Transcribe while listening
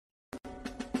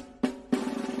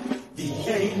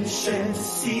The ancient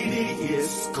city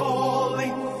is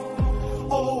calling.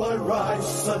 Oh,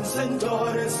 arise, sons and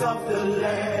daughters of the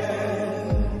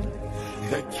land.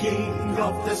 The king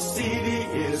of the city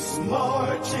is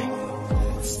marching.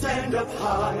 Stand up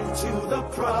high to the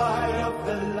pride of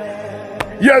the land.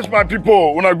 Yes, my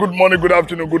people, una good morning, good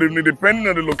afternoon, good evening, depending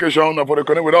on the location for the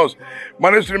connect with us. My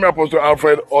name is Apostle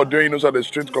Alfred Odeyin, the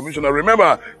Street Commissioner.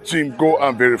 Remember, team go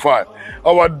and verify.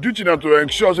 Our duty now to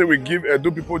ensure that we give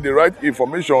Edo people the right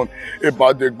information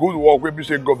about the good work we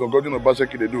say Governor Godwin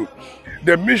Obaseki they do.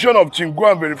 The mission of team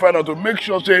go and verify now to make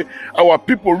sure say our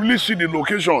people really see the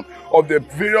location of the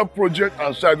various projects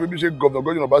and sites we say Governor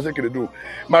Godwin Obaseki they do.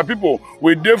 My people,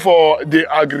 we're there for the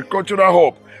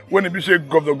agricultural hub. When it be say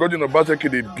Governor Godwin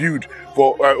Obaseki they build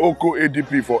for Oko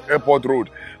ADP for Airport Road.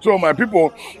 So my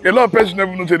people, a lot of persons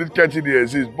never know say this kind of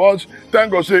exists, but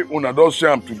thank God say una don see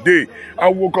am today,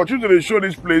 and we'll continue to show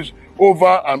this place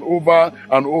over and over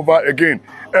and over again.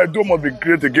 Edo must be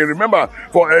great again. Remember,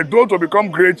 for Edo to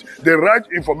become great, the right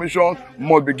information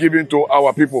must be given to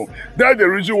our people. That's the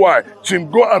reason why team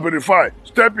go and verify,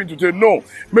 step in to say no,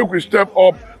 make we step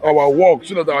up our work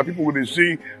so that our people will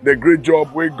see the great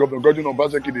job where Governor Godwin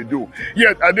Obaseki they do.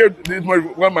 Yet, I did this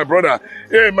my brother.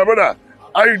 Hey, my brother,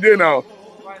 how you doing now?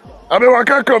 I mean, I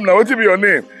can't come now. What will be your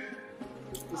name?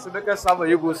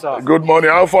 Good morning.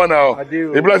 How far now?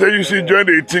 The black say you see join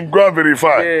the team go and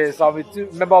verify. Yes, I'm a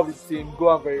member of the team.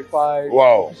 Go and verify.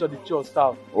 Wow. The chief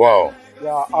staff. Wow.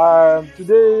 Yeah.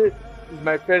 Today is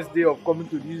my first day of coming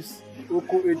to this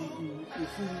Oko ADP to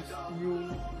see this new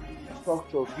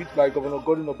structure built by Governor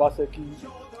Godwin Obaseki.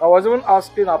 I was even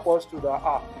asking Apostle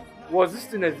that was this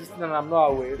thing existing and I'm not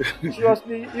aware.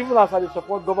 Seriously, even as I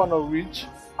support Governor Rich,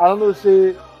 I don't know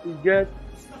say he get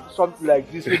something like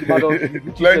this with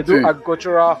the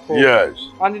agricultural hub. Yes.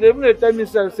 And they even tell me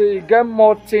say you get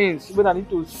more things when I need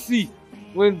to see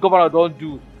when governor don't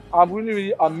do. I'm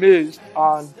really amazed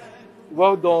and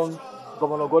well done,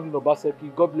 Governor Godwin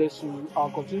Obaseki. God bless you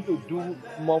and continue to do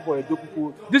more for Edo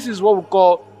people. This is what we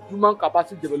call human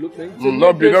capacity development.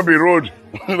 Not be road.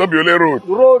 Not be only road.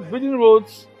 Building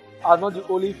roads are not the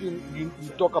only thing you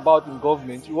talk about in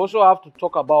government. You also have to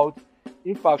talk about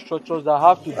infrastructures that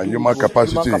have to do human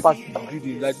capacity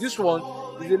building. Like this one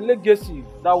is a legacy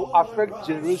that will affect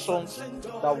generations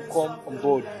that will come on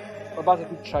board.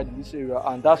 Obaseki tried in this area,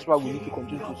 and that's why we need to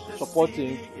continue to support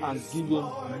him and give him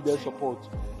needed support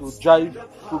to drive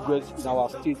progress in our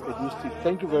state, Edo State.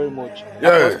 Thank you very much.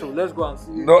 Yeah. Let's go and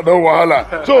see. No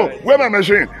wahala. So where my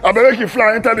machine? I better make you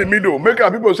fly enter the middle. Make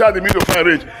our people say at the middle fine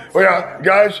rate. Oh yeah,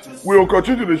 guys, we will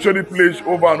continue to show the place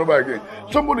over and over again.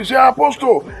 Somebody say,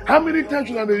 Apostle, how many times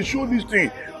should they show this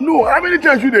thing? No, how many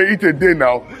times should they eat a day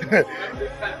now?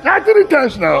 3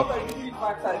 times now.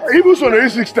 Even so they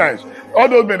eat 6 times. All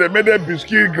those men, they made their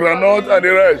biscuit, granite, and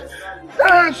the rest.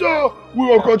 And so we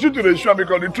will continue to show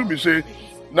because the truth is say,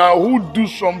 now who do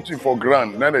something for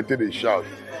grand, now they take a shout.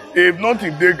 If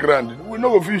nothing they grand, we no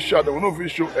go fit shout, we no fit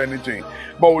show anything.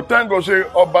 But we thank God say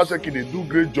Obaseki they do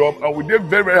great job, and we dey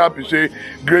very very happy say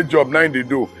great job now they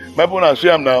do. My people now see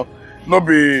them now, no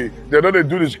be they don't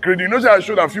do the screening. You know say I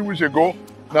showed a few weeks ago.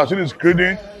 Now see the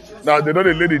screening. Now they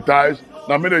don't lay the ties.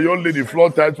 Now make the young lady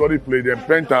floor ties for the play, then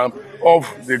paint them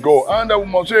off they go. And we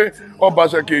must say,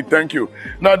 Obaseki, thank you.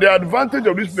 Now the advantage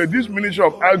of this place, this Ministry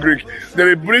of Agric,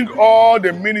 they bring all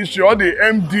the ministry, all the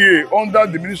MDA under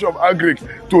the Ministry of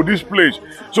Agric to this place.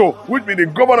 So which means the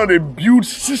governor they build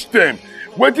system.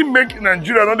 Wetin make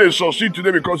Nigeria not they succeed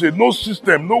today because there's no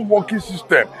system, no working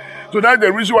system. So that's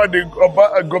the reason why the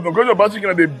Governor Godwin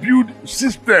Obaseki they build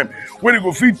system where they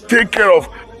go fit take care of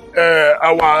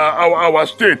our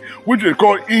state, which we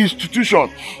call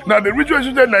institution. Now the regional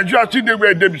system Nigeria still there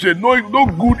where they say no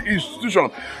good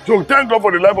institution. So thank God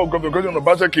for the life of Governor Godwin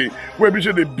Obaseki, where we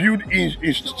say they build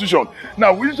institution.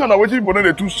 Now we just are waiting for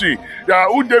them to see.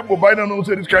 Who they provide no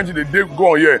say this country they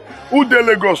go on here. Who they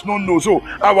Lagos no know. So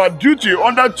our duty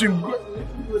under team,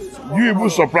 you even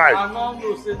surprised.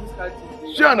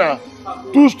 Shana,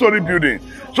 2-story building.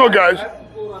 So guys,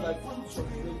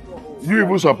 you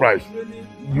even surprised.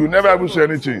 You never even say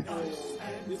anything.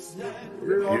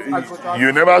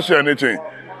 You never say anything.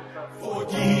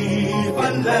 Forgive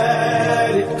and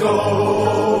let it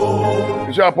go.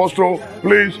 You say, Apostle,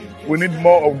 please, we need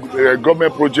more of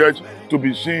government projects to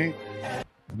be seen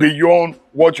beyond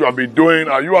what you have been doing,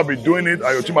 and you have been doing it,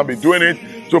 and your team have been doing it.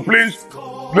 So please,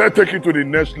 let's take it to the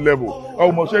next level. I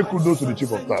must say kudos to the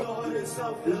chief of staff.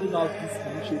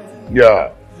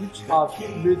 Yeah. Which have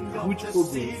made huge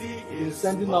progress in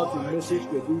sending out a message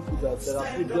to the people that there are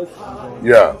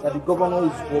projects that the governor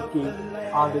is working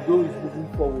and the door is moving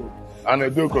forward. And they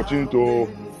do continue to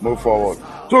move forward.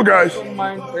 So guys, don't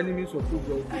mind enemies of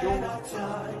progress.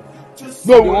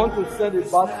 no, They want to send a bad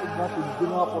signal to the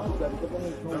general public that the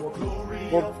government is not working.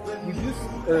 But with this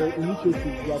initiative,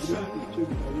 we are able to change the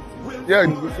narrative yeah, in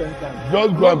recent times.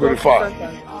 just go and verify. We are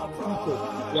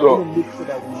So- going to make sure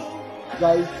that we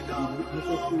drive the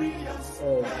necessary progress.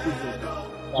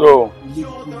 So- we make it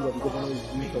clear that the government is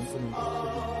doing something.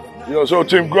 You know, so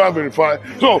team, go and verify.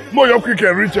 So more your quick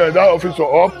can reach that officer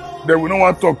up. Then we don't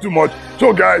want to talk too much.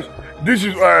 So guys, this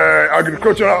is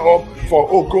agricultural up for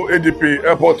Oko ADP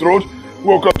Airport Road.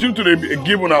 We'll continue to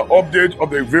give an update of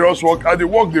the various work as the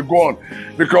work they go on,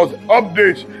 because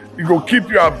updates it will keep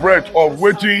you abreast of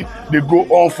waiting they go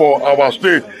on for our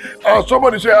state.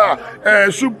 Somebody say,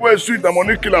 super sweet, the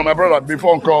money kill my brother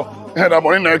before call, and the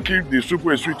money not keep the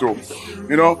super sweet.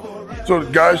 You know, so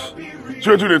guys,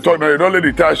 straight to the talk now. You don't let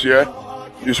the ties here.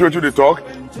 You straight to the talk.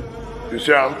 You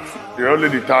see, you don't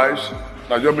let the ties.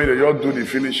 Now just mean they just do the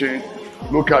finishing.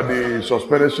 Look at the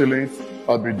suspended ceiling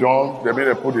has been done. They made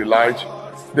they put the light.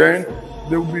 Then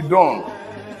they will be done.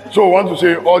 So I want to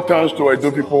say all thanks to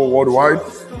Edo people worldwide,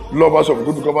 lovers of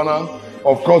good governance.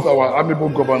 Of course, our amiable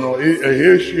governor,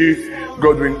 Eheshi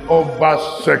Godwin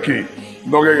Obaseki,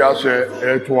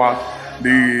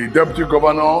 the deputy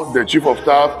governor, the chief of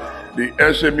staff, the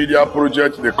SA Media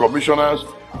Project, the commissioners,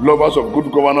 lovers of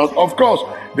good governance. Of course,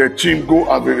 the team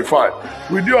go and verify.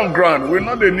 We do on ground. We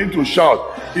not they need to shout.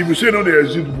 If you say no, they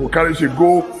exist, people carry say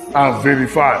go and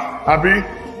verify. Abi,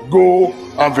 go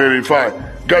and verify.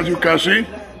 Guys, you can see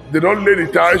they don't lay the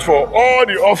ties for all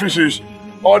the offices.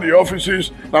 All the offices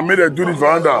that made them do this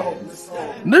veranda.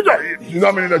 You know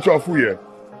how many that you are full here?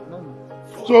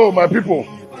 So my people,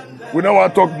 we don't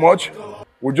want to talk much.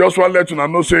 We just want to let you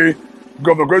know say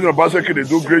Governor Godwin Obaseki they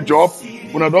do great job.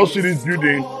 When I don't see this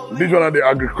building, this one at the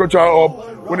agriculture up.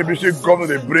 When they say governor,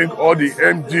 they bring all the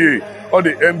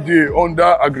MDA under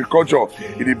agriculture.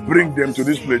 They bring them to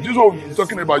this place. This is what we're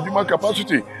talking about, human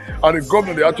capacity. And the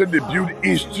governor, they actually build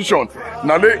institution.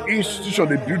 Now they institution,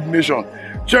 they build nation.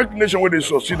 Check nation where they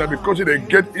succeed, and because they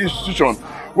get institution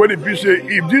where they be say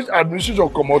if this administration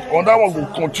come out, on that one will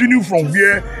continue from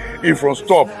where it from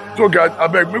stop. So guys, I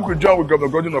beg make we join with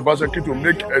Governor Godwin Obaseki to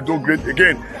make Edo great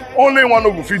again. Only one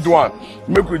of fit one.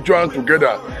 Make we join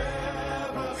together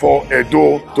for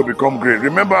Edo to become great.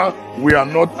 Remember, we are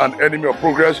not an enemy of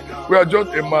progress. We are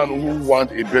just a man who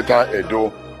wants a better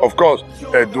Edo. Of course,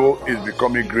 Edo is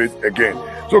becoming great again.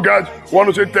 So guys,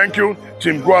 want to say thank you.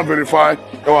 Team, go and verify.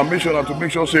 Our mission is to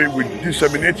make sure say we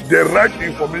disseminate the right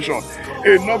information.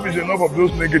 Enough is enough of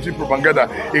those negative propaganda.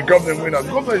 A government winner. The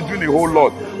government is doing a whole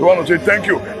lot. We want to say thank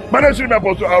you. My name is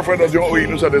Apostle Alfred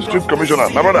Ojo, the street commissioner.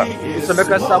 My brother. It's a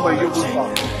Mecca Summer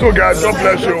Yogu. So guys, God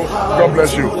bless you. God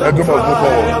bless you. Edo must move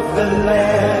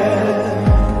forward.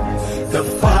 The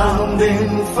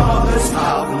founding fathers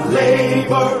have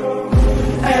labored,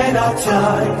 and our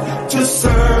time to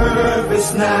serve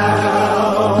is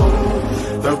now.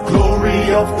 The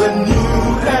glory of the new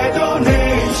Edo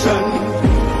nation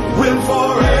will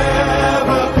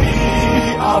forever be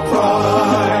our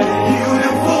pride.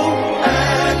 Beautiful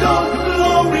Edo,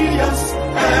 glorious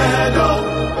Edo,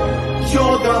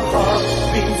 you're the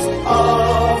heartbeat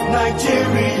of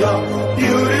Nigeria.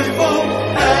 Beautiful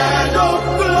Edo,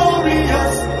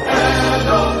 glorious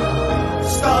Edo,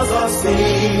 stars are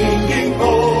singing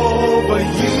over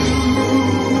you.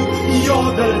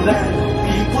 You're the land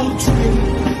people dream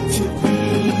to be.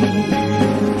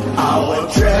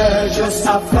 Our treasures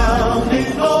are found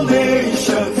in all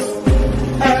nations,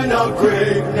 and our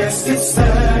greatness is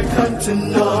second to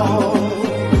none.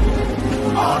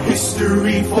 Our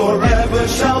history forever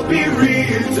shall be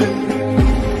written,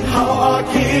 how our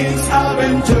kings have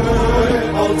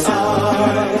endured all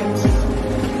times.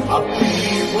 Our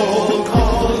people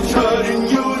cultured in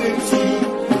unity,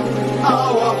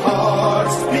 our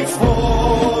hearts beat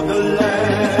for the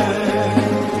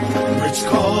land. Rich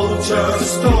culture,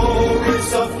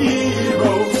 stories of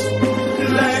heroes,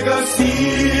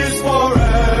 legacies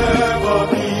forever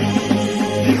be.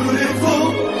 Beautiful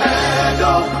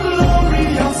Edo,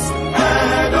 glorious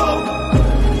Edo,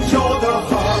 you're the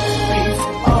heartbeat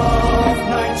of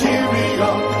Nigeria.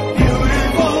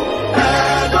 Beautiful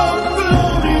Edo,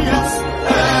 glorious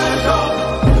Edo,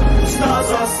 stars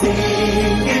are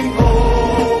singing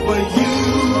over you.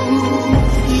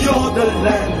 You're the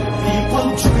land people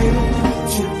dream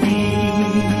to be.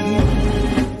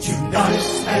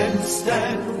 Unite and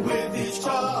stand